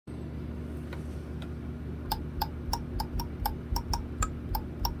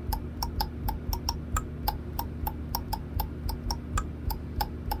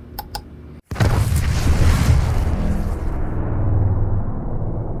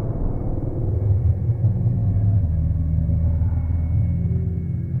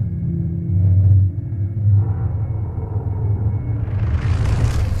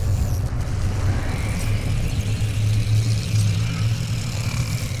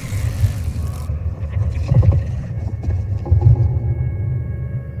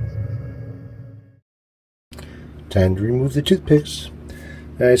Time to remove the toothpicks.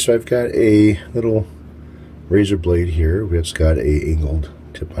 Alright, so I've got a little razor blade here. It's got a angled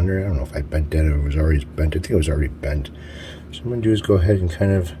tip under it. I don't know if I bent that or it was already bent. I think it was already bent. So what I'm going to do is go ahead and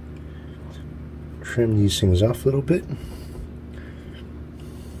kind of trim these things off a little bit.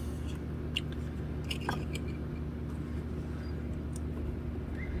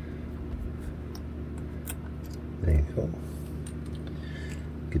 There you go.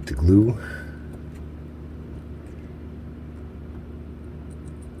 Get the glue.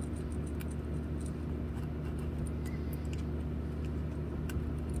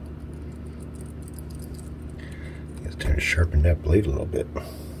 Just trying to sharpen that blade a little bit.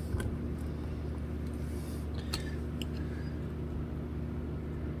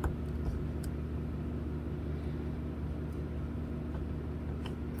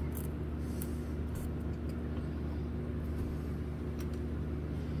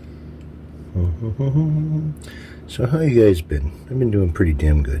 So how you guys been? I've been doing pretty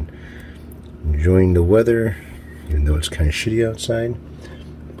damn good. Enjoying the weather, even though it's kind of shitty outside,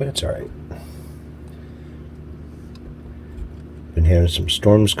 but it's alright. Been having some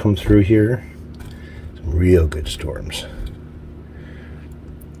storms come through here. Some real good storms.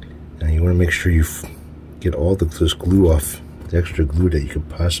 Now you want to make sure you get all this glue off, the extra glue that you could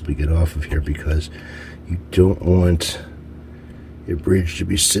possibly get off of here, because you don't want your bridge to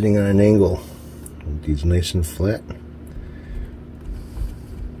be sitting on an angle. These nice and flat.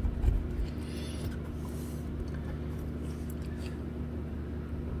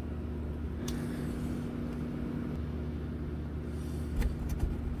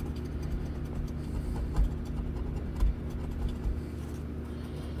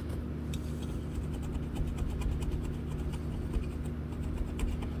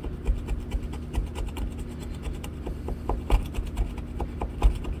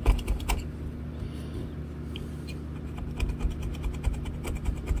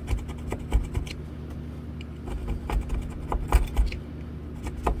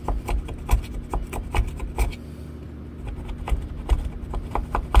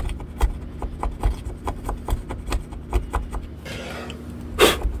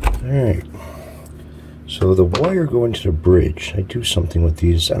 Alright, so the wire going to the bridge, I do something with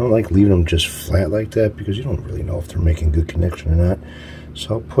these. I don't like leaving them just flat like that because you don't really know if they're making good connection or not.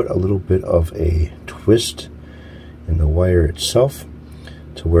 So I'll put a little bit of a twist in the wire itself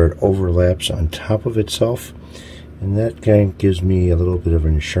to where it overlaps on top of itself. And that kind of gives me a little bit of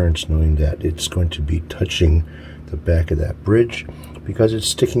insurance knowing that it's going to be touching the back of that bridge because it's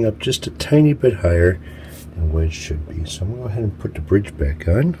sticking up just a tiny bit higher than what it should be. So I'm going to go ahead and put the bridge back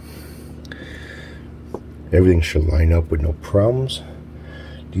on. Everything should line up with no problems.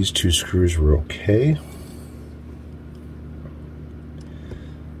 These two screws were okay.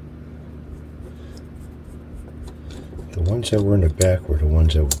 The ones that were in the back were the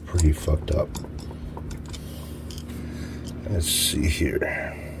ones that were pretty fucked up. Let's see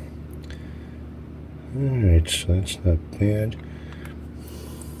here. Alright, so that's not bad.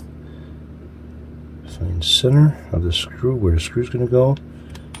 Find center of the screw, where the screw's going to go.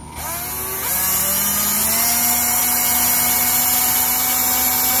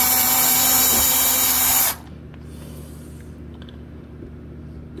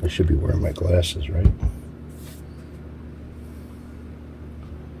 I should be wearing my glasses, right?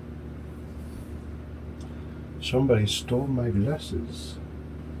 Somebody stole my glasses.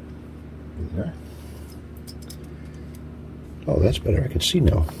 There. Oh, that's better. I can see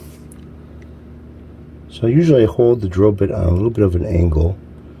now. So usually I hold the drill bit on a little bit of an angle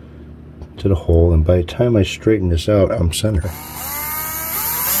to the hole, and by the time I straighten this out, I'm center.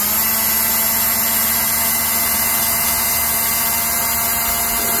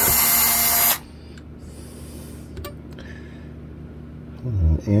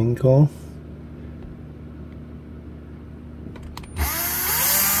 Angle.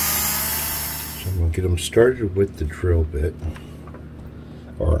 So I'm going to get them started with the drill bit,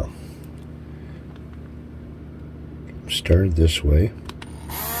 or started this way.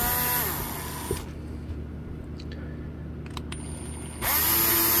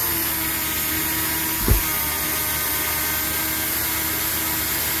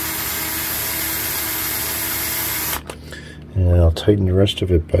 And I'll tighten the rest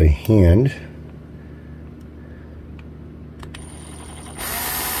of it by hand.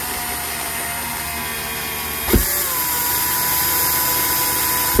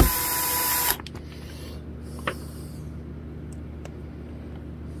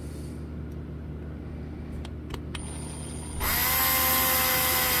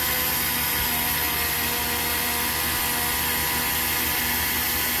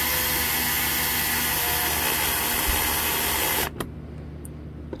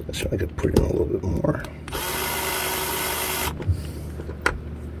 So I could put in a little bit more.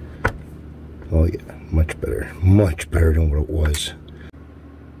 Oh yeah, much better than what it was.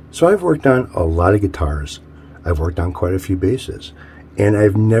 So I've worked on a lot of guitars. I've worked on quite a few basses, and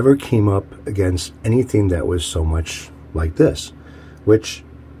I've never came up against anything that was so much like this, which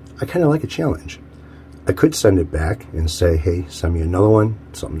I kind of like a challenge. I could send it back and say, hey, send me another one.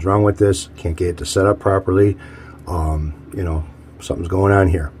 Something's wrong with this. Can't get it to set up properly. You know, something's going on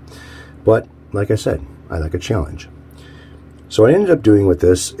here. But like I said, I like a challenge. So what I ended up doing with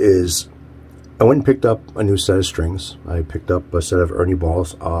this is I went and picked up a new set of strings. I picked up a set of Ernie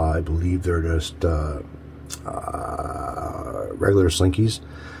balls. I believe they're just regular slinkies.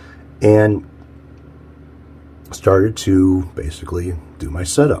 And started to basically do my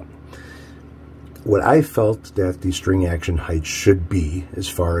setup. What I felt that the string action height should be as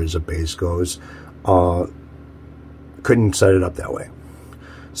far as a bass goes, couldn't set it up that way.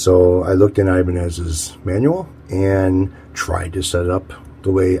 So I looked in Ibanez's manual and tried to set it up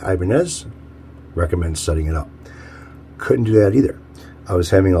the way Ibanez recommends setting it up. Couldn't do that either. I was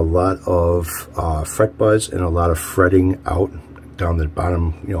having a lot of fret buzz and a lot of fretting out down the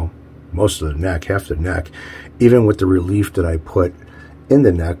bottom, you know, most of the neck, half the neck, even with the relief that I put in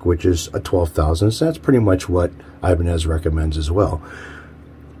the neck, which is a 12 thousandths. That's pretty much what Ibanez recommends as well.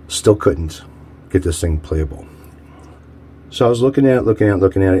 Still couldn't get this thing playable. So I was looking at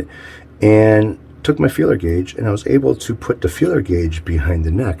it, and took my feeler gauge, and I was able to put the feeler gauge behind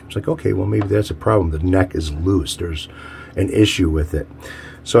the neck. It's like, okay, well, maybe that's a problem. The neck is loose. There's an issue with it.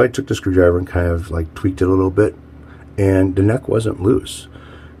 So I took the screwdriver and kind of like tweaked it a little bit, and the neck wasn't loose.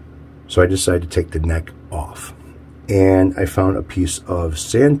 So I decided to take the neck off. And I found a piece of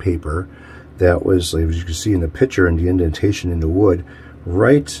sandpaper that was, as you can see in the picture and the indentation in the wood,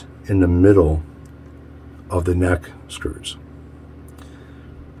 right in the middle of the neck screws.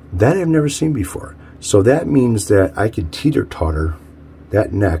 That I've never seen before. So that means that I could teeter-totter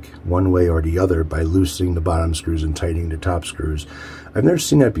that neck one way or the other by loosening the bottom screws and tightening the top screws. I've never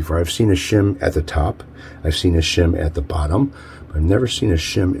seen that before. I've seen a shim at the top. I've seen a shim at the bottom. But I've never seen a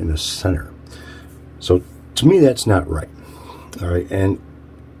shim in the center. So to me, that's not right. All right. And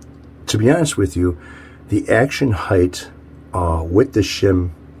to be honest with you, the action height with the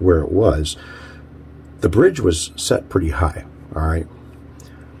shim where it was, the bridge was set pretty high. All right.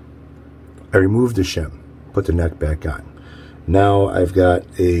 I removed the shim, put the neck back on. Now I've got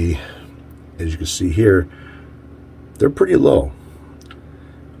a, as you can see here, they're pretty low.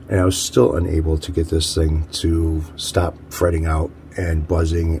 And I was still unable to get this thing to stop fretting out and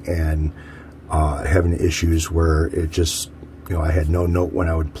buzzing and having issues where it just, you know, I had no note when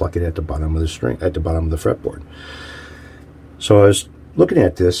I would pluck it at the bottom of the string, at the bottom of the fretboard. So I was looking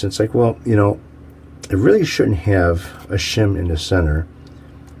at this, and it's like, well, you know, it really shouldn't have a shim in the center.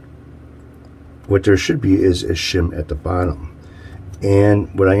 What there should be is a shim at the bottom.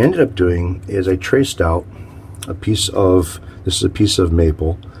 And what I ended up doing is I traced out a piece of, this is a piece of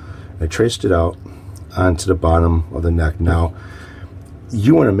maple. I traced it out onto the bottom of the neck. Now,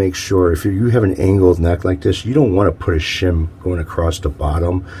 you want to make sure if you have an angled neck like this, you don't want to put a shim going across the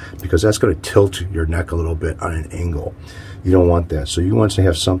bottom, because that's going to tilt your neck a little bit on an angle. You don't want that. So you want to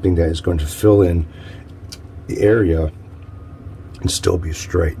have something that is going to fill in the area and still be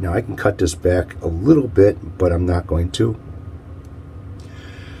straight. Now I can cut this back a little bit, but I'm not going to.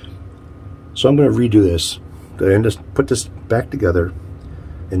 So I'm going to redo this. And just put this back together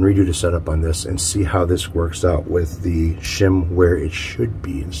and redo the setup on this and see how this works out with the shim where it should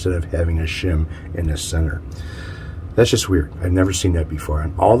be instead of having a shim in the center. That's just weird. I've never seen that before.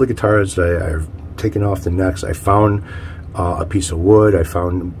 On all the guitars that I've taken off the necks, I found a piece of wood. I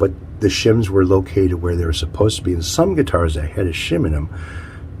found, but the shims were located where they were supposed to be. And some guitars that had a shim in them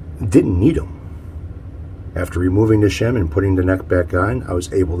didn't need them. After removing the shim and putting the neck back on, I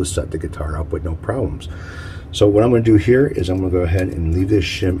was able to set the guitar up with no problems. So what I'm going to do here is I'm going to go ahead and leave this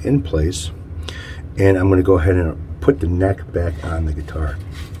shim in place, and I'm going to go ahead and put the neck back on the guitar.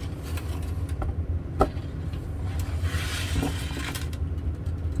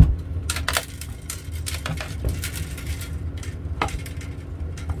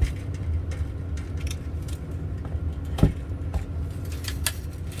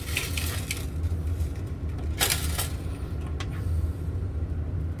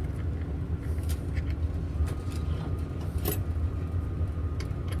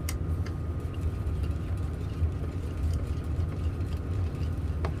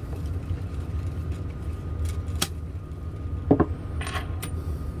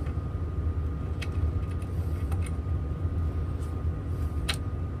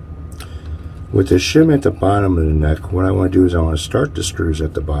 With the shim at the bottom of the neck, what I want to do is I want to start the screws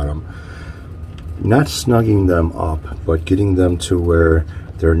at the bottom, not snugging them up, but getting them to where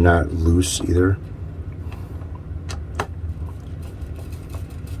they're not loose either.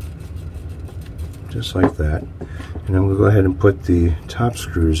 Just like that. And I'm going to go ahead and put the top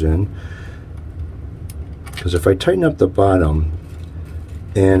screws in, because if I tighten up the bottom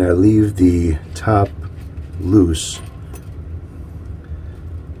and I leave the top loose,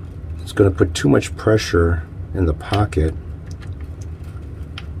 it's going to put too much pressure in the pocket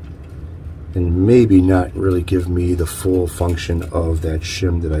and maybe not really give me the full function of that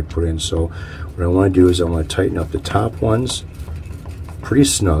shim that I put in. So what I want to do is I want to tighten up the top ones pretty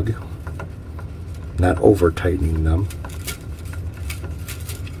snug, not over tightening them.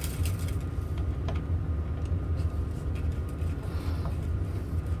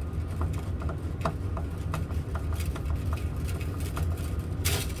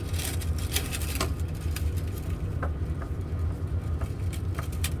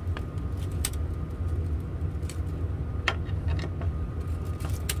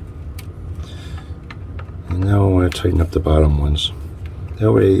 And now I want to tighten up the bottom ones.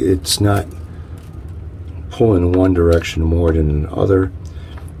 That way it's not pulling in one direction more than the other,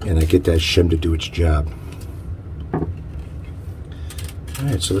 and I get that shim to do its job.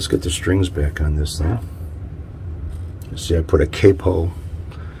 Alright, so let's get the strings back on this thing. Let's see, I put a capo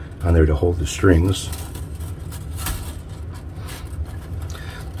on there to hold the strings.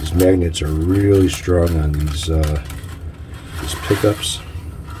 These magnets are really strong on these pickups.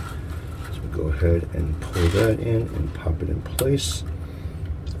 Go ahead and pull that in and pop it in place.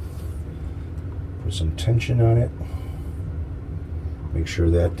 Put some tension on it. Make sure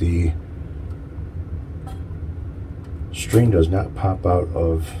that the string does not pop out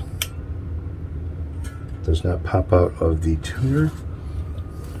of the tuner.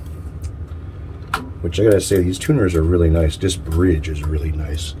 Which I gotta say, these tuners are really nice. This bridge is really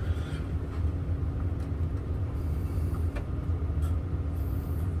nice.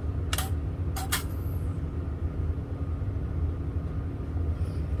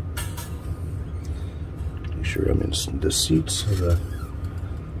 Sure I'm in the seats of the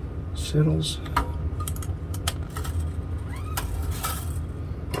saddles.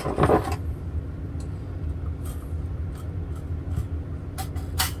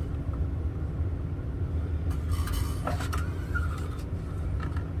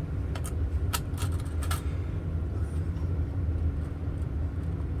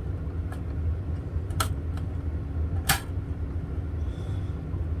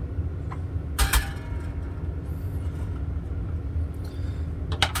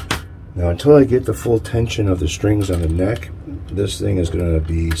 Now, until I get the full tension of the strings on the neck, this thing is going to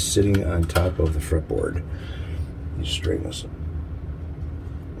be sitting on top of the fretboard. These strings.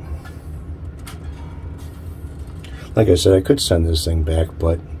 Like I said, I could send this thing back,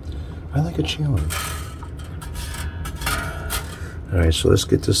 but I like a challenge. Alright, so let's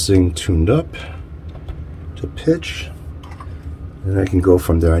get this thing tuned up to pitch, and I can go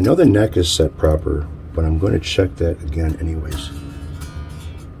from there. I know the neck is set proper, but I'm going to check that again anyways.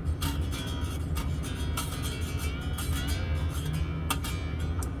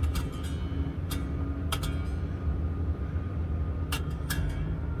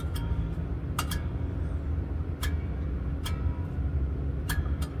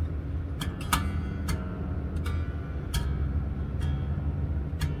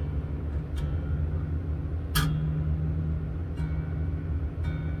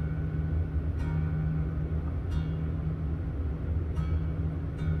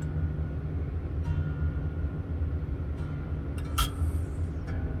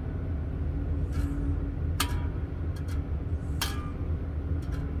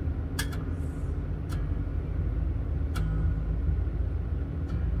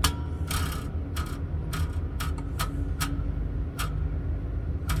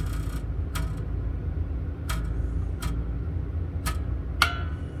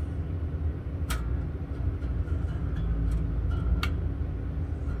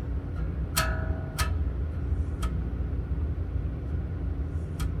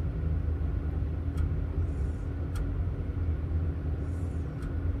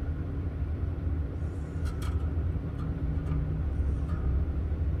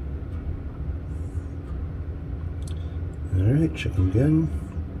 Alright, check again.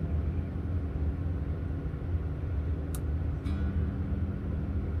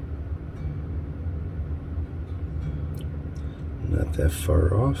 Not that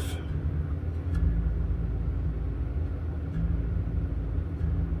far off.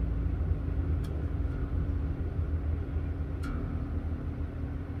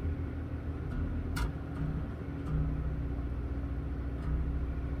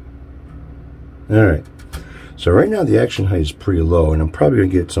 Alright, so right now the action height is pretty low, and I'm probably going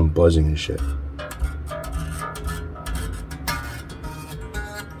to get some buzzing and shit.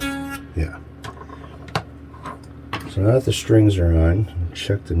 Yeah. So now that the strings are on,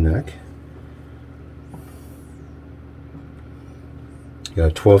 check the neck. Got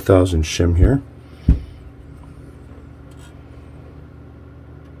a 12,000 shim here.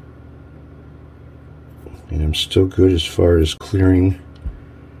 And I'm still good as far as clearing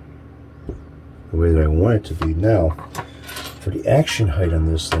the way that I want it to be. Now, for the action height on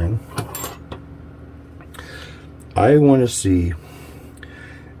this thing, I want to see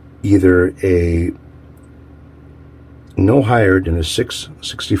either a no higher than a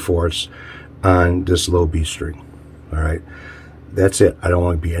 6/64 on this low B string. Alright, that's it. I don't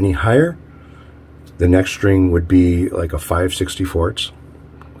want to be any higher. The next string would be like a 5/64,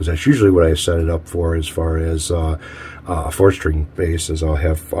 because that's usually what I set it up for as far as a 4-string bass, is I'll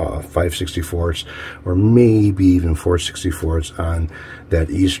have 5/64 or maybe even 4/64 on that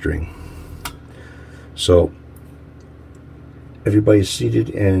E string. So everybody's seated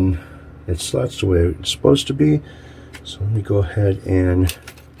in its slots the way it's supposed to be. So let me go ahead and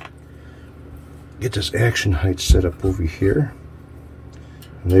get this action height set up over here.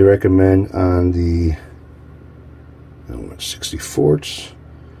 And they recommend on the 64ths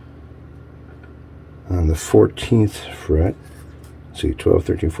on the 14th fret. Let's see, 12,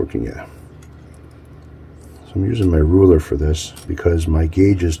 13, 14, yeah. So I'm using my ruler for this because my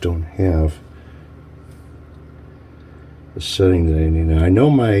gauges don't have the setting that I need. Now I know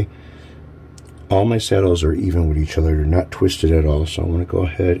all my saddles are even with each other. They're not twisted at all. So I'm going to go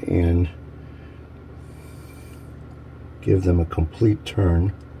ahead and give them a complete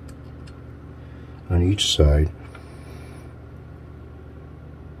turn on each side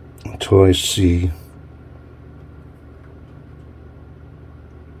until I see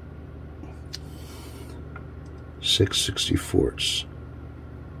 (6/64)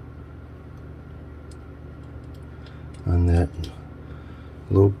 on that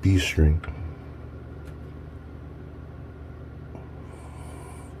low B string.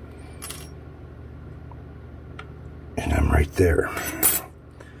 And I'm right there.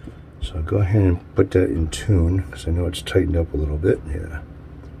 So I'll go ahead and put that in tune, because I know it's tightened up a little bit. Yeah.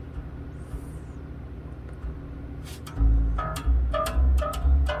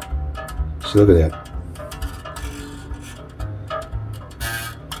 So look at that.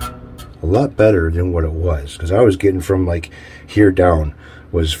 A lot better than what it was, because I was getting from like here down,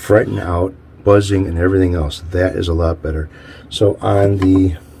 was fretting out, buzzing, and everything else. That is a lot better. So on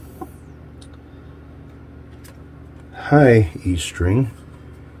the high E string,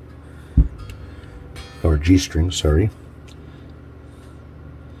 or G string, sorry,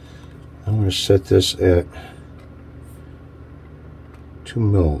 I'm going to set this at 2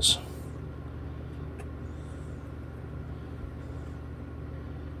 mils.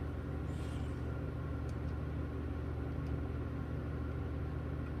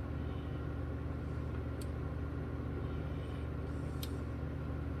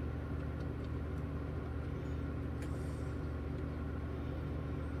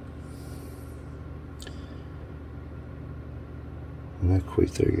 I'm not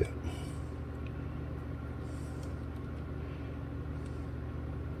quite there yet.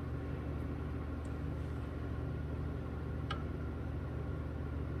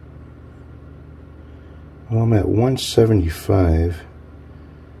 Well, I'm at 175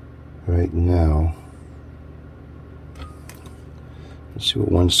 right now. Let's see what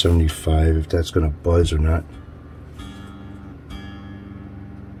 175, if that's going to buzz or not.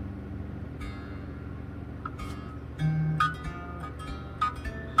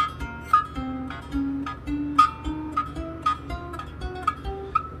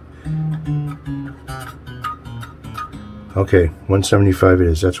 Okay, 175 it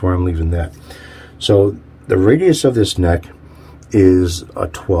is. That's where I'm leaving that. So the radius of this neck is a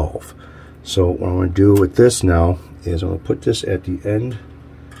 12. So what I'm going to do with this now is I'm going to put this at the end.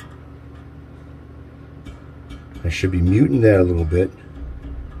 I should be muting that a little bit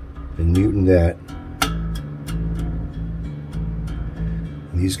and muting that.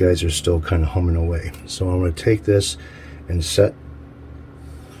 And these guys are still kind of humming away. So I'm going to take this and set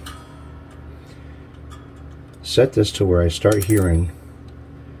this to where I start hearing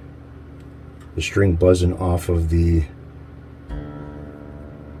the string buzzing off of the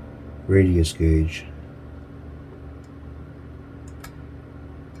radius gauge.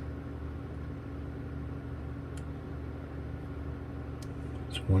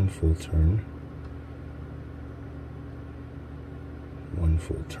 It's 1 full turn, 1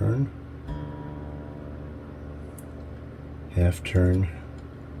 full turn, half turn,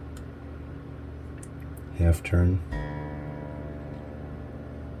 half turn,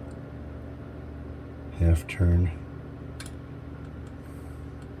 half turn,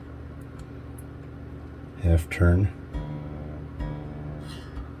 half turn,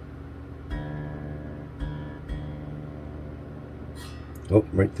 oh,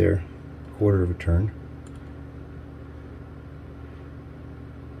 right there, quarter of a turn,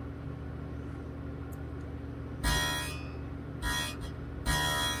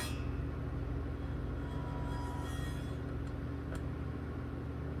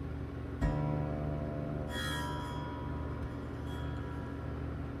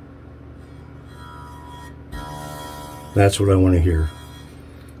 that's what I want to hear.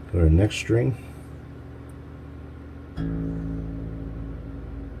 Go to the next string.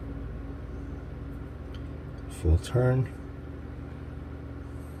 Full turn.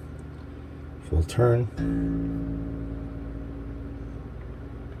 Full turn.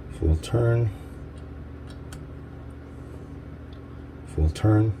 Full turn. Full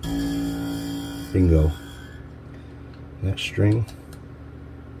turn. Bingo. Next string.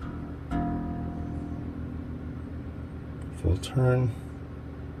 Full turn,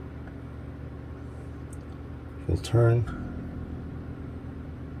 full turn,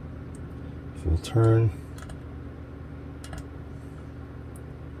 full turn,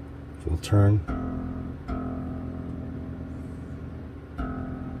 full turn,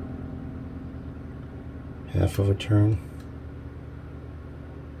 half of a turn,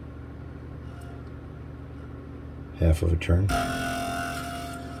 half of a turn.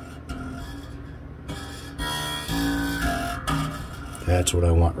 That's what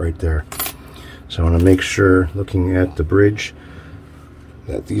I want right there. So I want to make sure, looking at the bridge,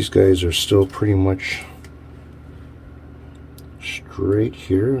 that these guys are still pretty much straight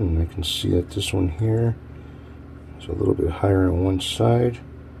here, and I can see that this one here is a little bit higher on one side.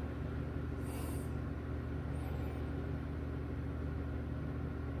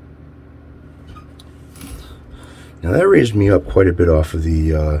 Now that raised me up quite a bit off of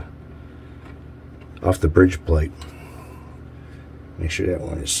the bridge plate. Make sure that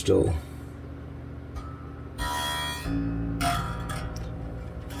one is still.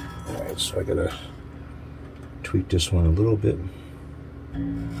 Alright, so I gotta tweak this one a little bit.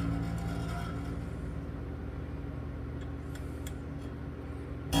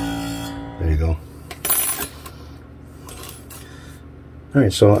 There you go.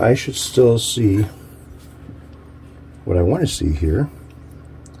 Alright, so I should still see what I want to see here.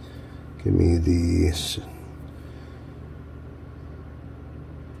 Give me the.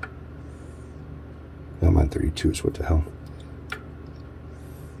 I'm on 32, so what the hell.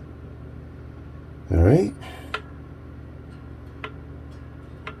 All right.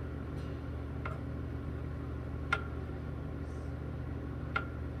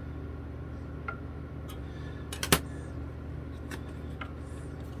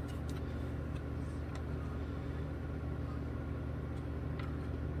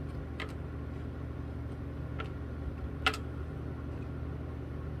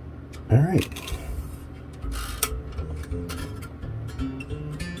 All right.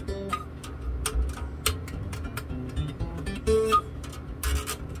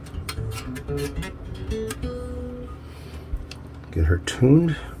 Get her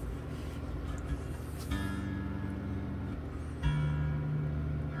tuned.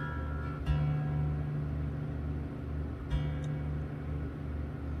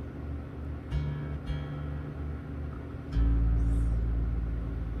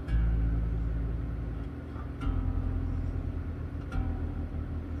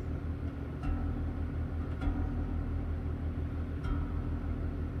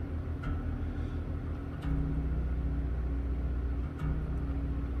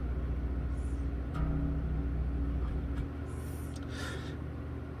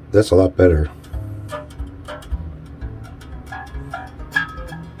 That's a lot better.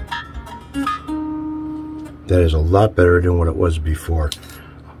 That is a lot better than what it was before.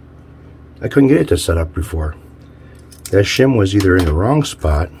 I couldn't get it to set up before. That shim was either in the wrong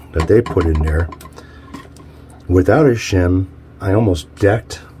spot that they put in there. Without a shim, I almost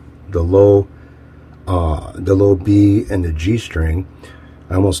decked the low B and the G string.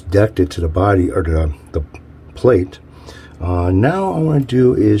 I almost decked it to the body, or the plate. Now all I want to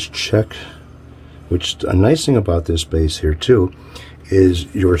do is check, which a nice thing about this base here too,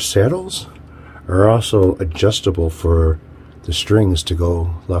 is your saddles are also adjustable for the strings to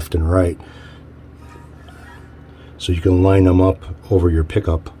go left and right. So you can line them up over your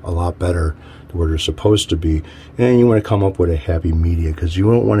pickup a lot better to where they're supposed to be. And you want to come up with a happy medium, because you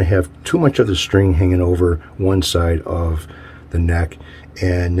don't want to have too much of the string hanging over one side of the neck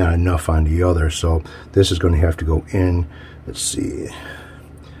and not enough on the other. So this is going to have to go in. Let's see.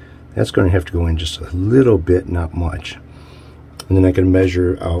 That's going to have to go in just a little bit, not much. And then I can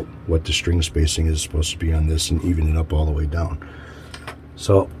measure out what the string spacing is supposed to be on this and even it up all the way down.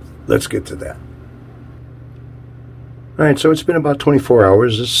 So let's get to that. Alright, so it's been about 24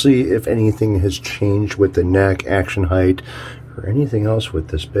 hours. Let's see if anything has changed with the neck, action height, or anything else with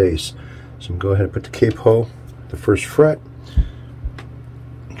this bass. So I'm going to go ahead and put the cape hoe, the first fret,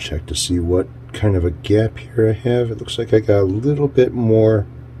 and check to see what kind of a gap here I have. It looks like I got a little bit more.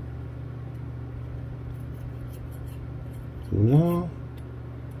 No,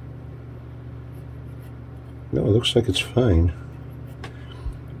 it looks like it's fine.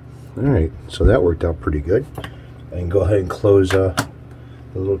 Alright, so that worked out pretty good. I can go ahead and close the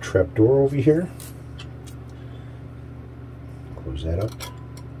little trap door over here. Close that up.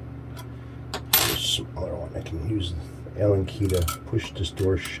 There's a smaller one. I can use the Allen key to push this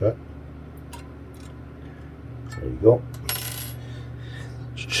door shut. There you go.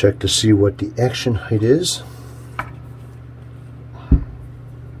 Let's check to see what the action height is.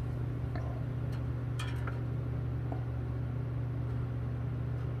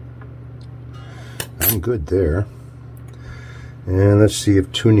 I'm good there. And let's see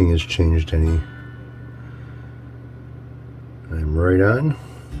if tuning has changed any. I'm right on.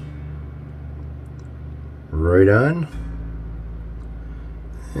 Right on.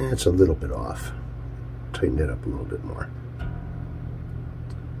 And it's a little bit off. Tighten it up a little bit more.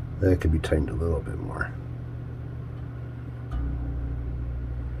 That could be tightened a little bit more.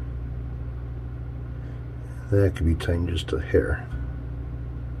 That could be tightened just a hair.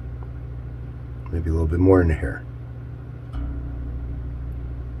 Maybe a little bit more in the hair.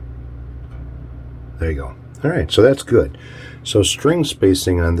 There you go. Alright, so that's good. So string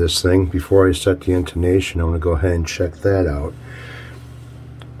spacing on this thing, before I set the intonation, I'm going to go ahead and check that out.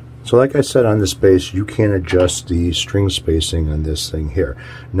 So like I said on this bass, you can adjust the string spacing on this thing here.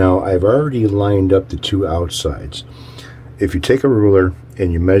 Now I've already lined up the two outsides. If you take a ruler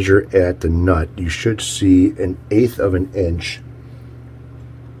and you measure at the nut, you should see 1/8 of an inch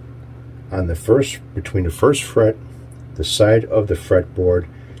on the between the first fret, the side of the fretboard,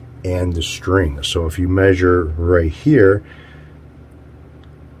 and the string. So if you measure right here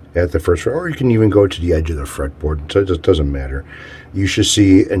at the first fret, or you can even go to the edge of the fretboard, so it just doesn't matter. You should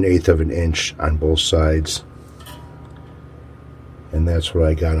see 1/8 of an inch on both sides, and that's what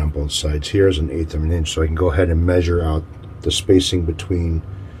I got on both sides. Here's 1/8 of an inch, so I can go ahead and measure out the spacing between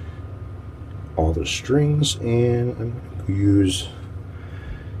all the strings, and I'm going to use.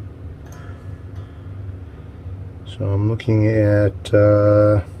 So I'm looking at,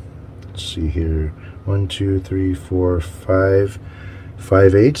 let's see here, 1, 2, 3, 4, 5,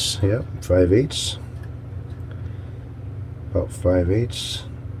 5/8, yeah, 5/8, about 5/8.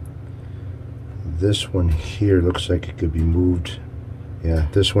 This one here looks like it could be moved, yeah,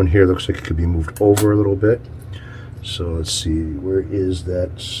 this one here looks like it could be moved over a little bit. So let's see, where is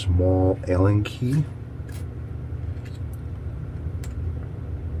that small Allen key?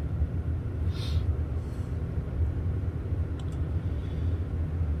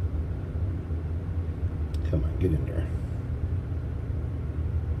 Come on, get in there.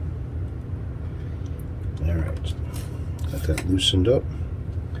 Alright, got that loosened up.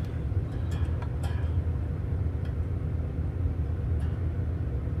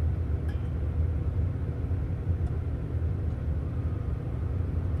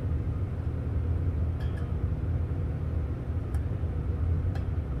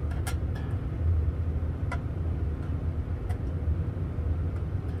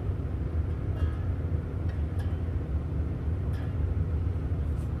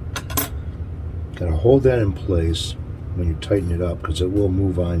 Gotta hold that in place when you tighten it up, because it will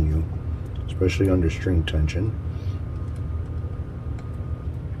move on you, especially under string tension.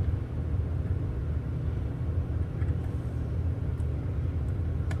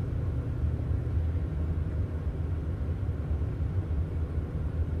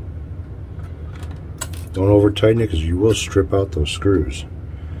 Don't over tighten it, because you will strip out those screws.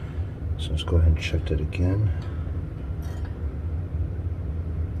 So let's go ahead and check that again.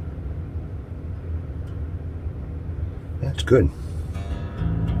 That's good.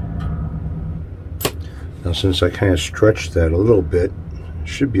 Now since I kind of stretched that a little bit,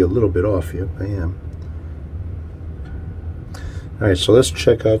 should be a little bit off. Yep, I am. Alright, so let's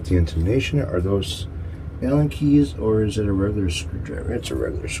check out the intonation. Are those Allen keys or is it a regular screwdriver? It's a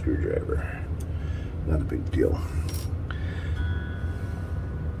regular screwdriver. Not a big deal.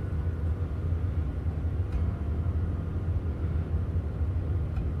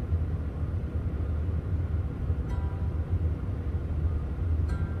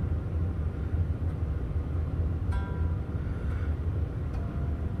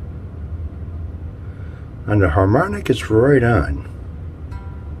 On the harmonic, it's right on.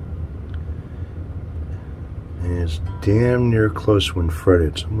 And it's damn near close when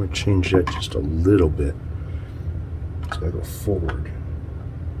fretted, so I'm going to change that just a little bit. So I go forward.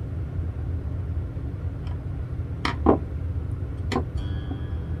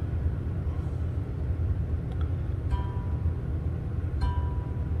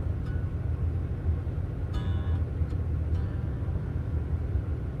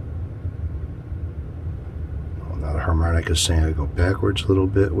 Now the harmonic is saying I go backwards a little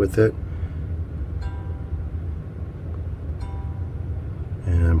bit with it.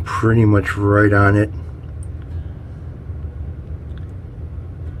 And I'm pretty much right on it.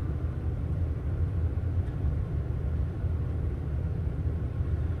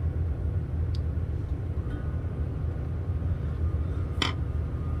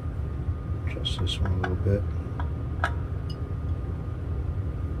 Adjust this one a little bit.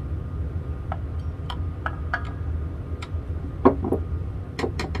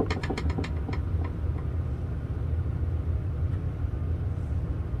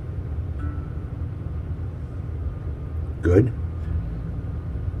 Good.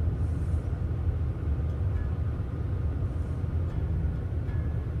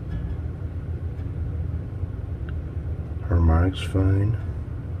 Harmonic's fine.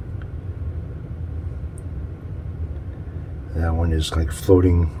 That one is like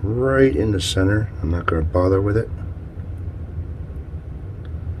floating right in the center. I'm not going to bother with it.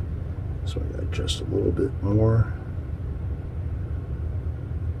 So I got to adjust a little bit more.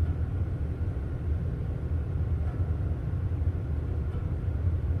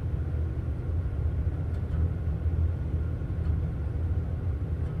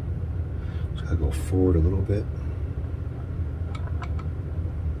 I go forward a little bit.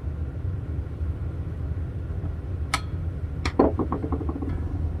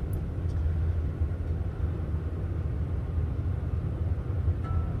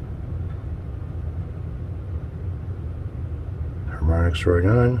 Harmonics right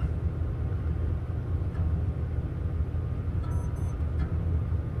on.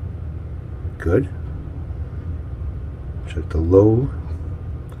 Good. Check the low.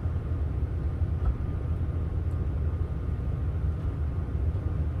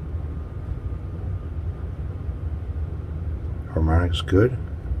 Harmonic's good.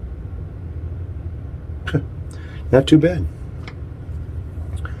 Not too bad.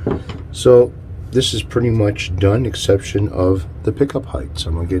 So this is pretty much done, exception of the pickup height. So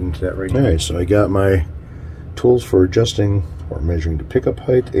I'm going to get into that right now. Alright, so I got my tools for adjusting or measuring the pickup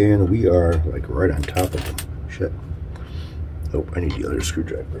height, and we are like right on top of them. Shit. Oh, I need the other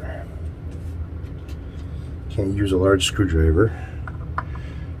screwdriver. Can't use a large screwdriver.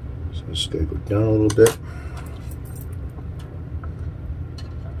 So I'm just going to go down a little bit.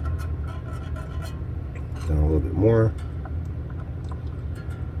 Down a little bit more.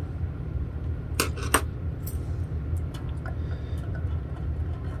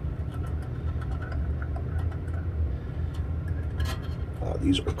 Wow,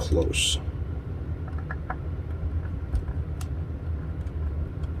 these are close.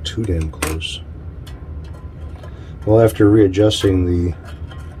 Too damn close. Well, after readjusting the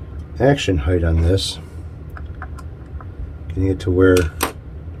action height on this, getting it to where it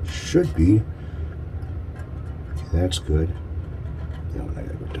should be, that's good. Yeah, I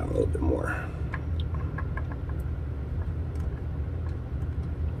gotta go down a little bit more.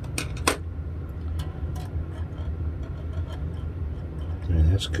 Yeah,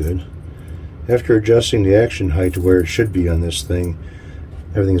 that's good. After adjusting the action height to where it should be on this thing,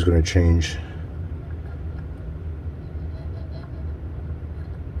 everything's going to change.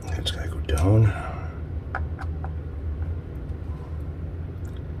 That's got to go down.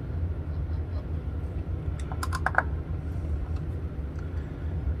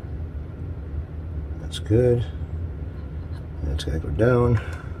 That's good. That's got to go down.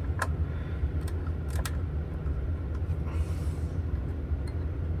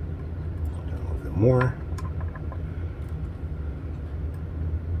 Down a little bit more.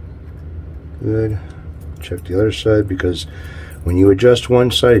 Good. Check the other side, because when you adjust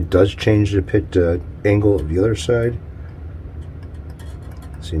one side, it does change the pit angle of the other side.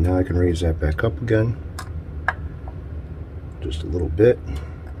 See, now I can raise that back up again. Just a little bit.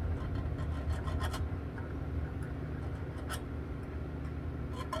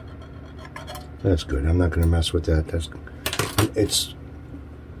 That's good. I'm not going to mess with that. It's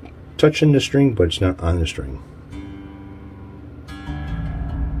touching the string, but it's not on the string.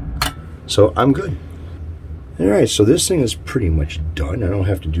 So I'm good. Alright, so this thing is pretty much done. I don't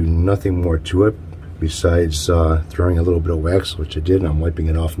have to do nothing more to it besides throwing a little bit of wax, which I did, and I'm wiping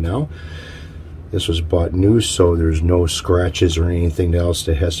it off now. This was bought new, so there's no scratches or anything else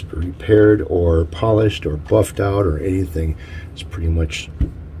that has to be repaired or polished or buffed out or anything. It's pretty much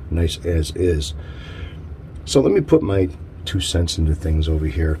nice as is. So let me put my 2 cents into things over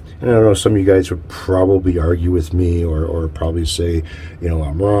here. And I don't know, some of you guys would probably argue with me or probably say, you know,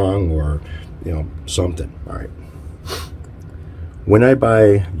 I'm wrong or, you know, something. All right. When I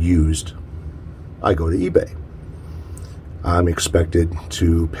buy used, I go to eBay. I'm expected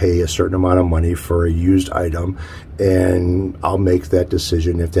to pay a certain amount of money for a used item, and I'll make that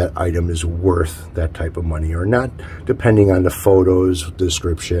decision if that item is worth that type of money or not, depending on the photos,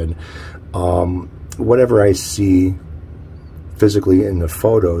 description, whatever I see physically in the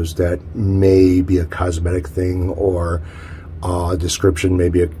photos that may be a cosmetic thing or a description,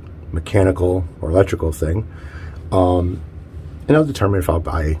 maybe a mechanical or electrical thing, and I'll determine if I'll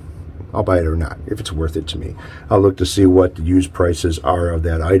buy it or not, if it's worth it to me. I'll look to see what the used prices are of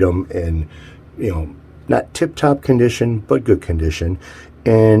that item in, you know, not tip-top condition, but good condition,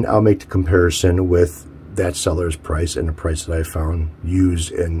 and I'll make the comparison with that seller's price and the price that I found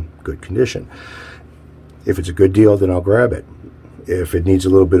used in good condition. If it's a good deal, then I'll grab it. If it needs a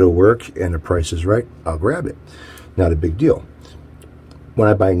little bit of work and the price is right, I'll grab it. Not a big deal. When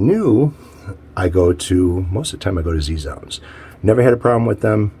I buy new, most of the time I go to Z-Zounds. Never had a problem with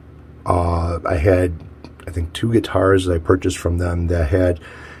them. I had, I think, 2 guitars that I purchased from them that had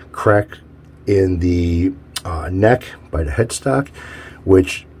crack in the neck by the headstock,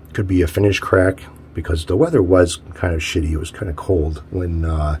 which could be a finish crack because the weather was kind of shitty. It was kind of cold when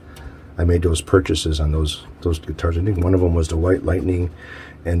I made those purchases on those guitars. I think one of them was the White Lightning,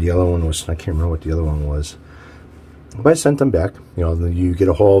 and the other one was, I can't remember what the other one was. But I sent them back. You know, you get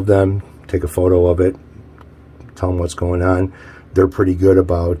a hold of them, take a photo of it, tell them what's going on. They're pretty good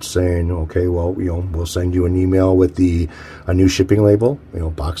about saying, okay, well, you know, we'll send you an email with a new shipping label, you know,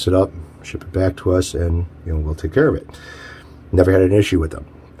 box it up, ship it back to us, and, you know, we'll take care of it. Never had an issue with them.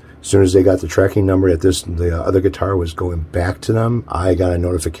 As soon as they got the tracking number that the other guitar was going back to them, I got a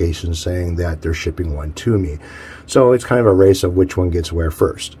notification saying that they're shipping one to me. So it's kind of a race of which one gets where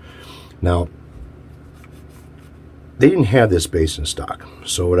first. Now, they didn't have this bass in stock.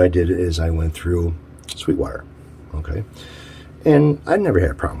 So what I did is I went through Sweetwater, okay? And I never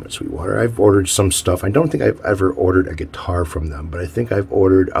had a problem with Sweetwater. I've ordered some stuff. I don't think I've ever ordered a guitar from them, but I think I've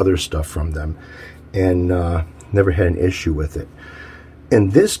ordered other stuff from them and never had an issue with it. In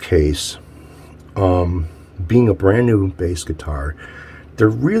this case, being a brand new bass guitar, there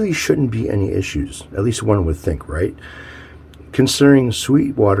really shouldn't be any issues. At least one would think, right? Considering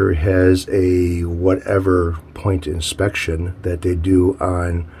Sweetwater has a whatever point inspection that they do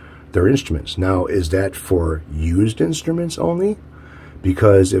on their instruments. Now, is that for used instruments only?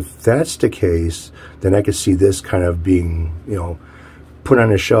 Because if that's the case, then I could see this kind of being, you know, put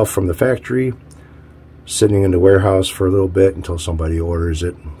on a shelf from the factory, sitting in the warehouse for a little bit until somebody orders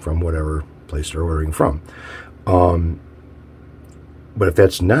it from whatever place they're ordering from. But if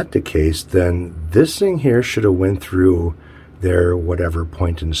that's not the case, then this thing here should have went through their whatever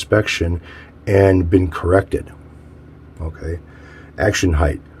point inspection and been corrected. Okay, action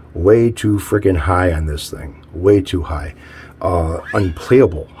height. Way too freaking high on this thing. Way too high.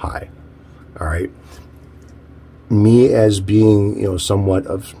 Unplayable high. All right. Me as being, you know, somewhat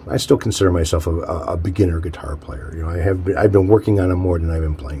of, I still consider myself a beginner guitar player. You know, I've been working on them more than I've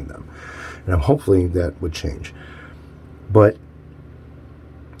been playing them, and I'm hopefully that would change. But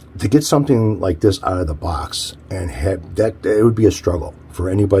to get something like this out of the box and have that, it would be a struggle for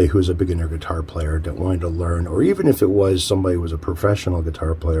anybody who's a beginner guitar player that wanted to learn, or even if it was somebody who was a professional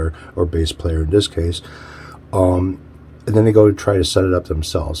guitar player or bass player in this case, and then they go try to set it up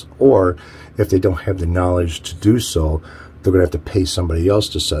themselves. Or if they don't have the knowledge to do so, they're going to have to pay somebody else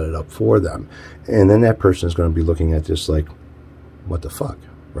to set it up for them. And then that person is going to be looking at this like, what the fuck,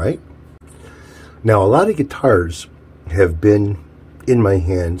 right? Now, a lot of guitars have been in my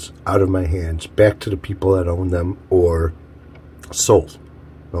hands, out of my hands, back to the people that own them, or sold.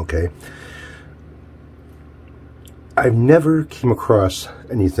 Okay, I've never came across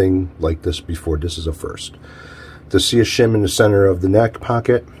anything like this before. This is a first. To see a shim in the center of the neck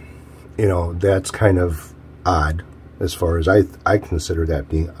pocket, you know, that's kind of odd, as far as I consider that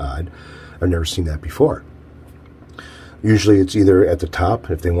being odd. I've never seen that before. Usually it's either at the top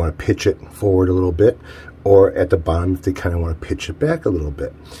if they want to pitch it forward a little bit, or at the bottom if they kind of want to pitch it back a little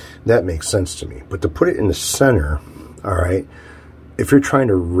bit. That makes sense to me. But to put it in the center, all right, if you're trying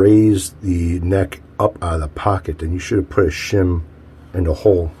to raise the neck up out of the pocket, then you should have put a shim in the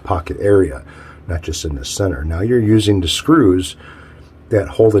whole pocket area, not just in the center. Now you're using the screws that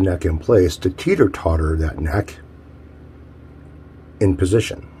hold the neck in place to teeter-totter that neck in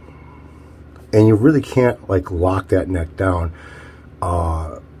position. and you really can't like lock that neck down.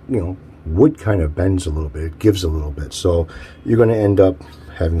 You know, wood kind of bends a little bit, it gives a little bit, so you're going to end up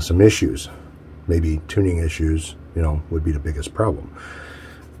having some issues. Maybe tuning issues, you know, would be the biggest problem.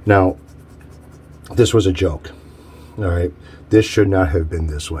 Now, this was a joke. All right, this should not have been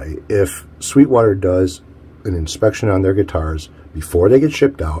this way. If Sweetwater does an inspection on their guitars before they get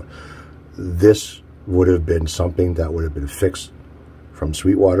shipped out, this would have been something that would have been fixed from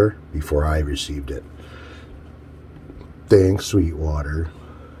Sweetwater before I received it. Thanks, Sweetwater.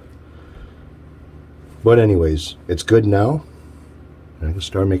 But anyways, it's good now, and I can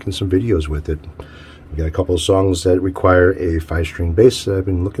start making some videos with it. We got a couple of songs that require a 5-string bass that I've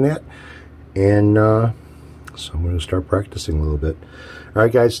been looking at, and so I'm going to start practicing a little bit. All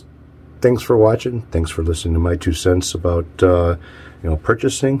right, guys, thanks for watching. Thanks for listening to my 2 cents about you know,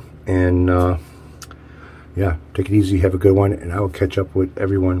 purchasing, and yeah, take it easy, have a good one, and I will catch up with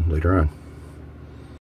everyone later on.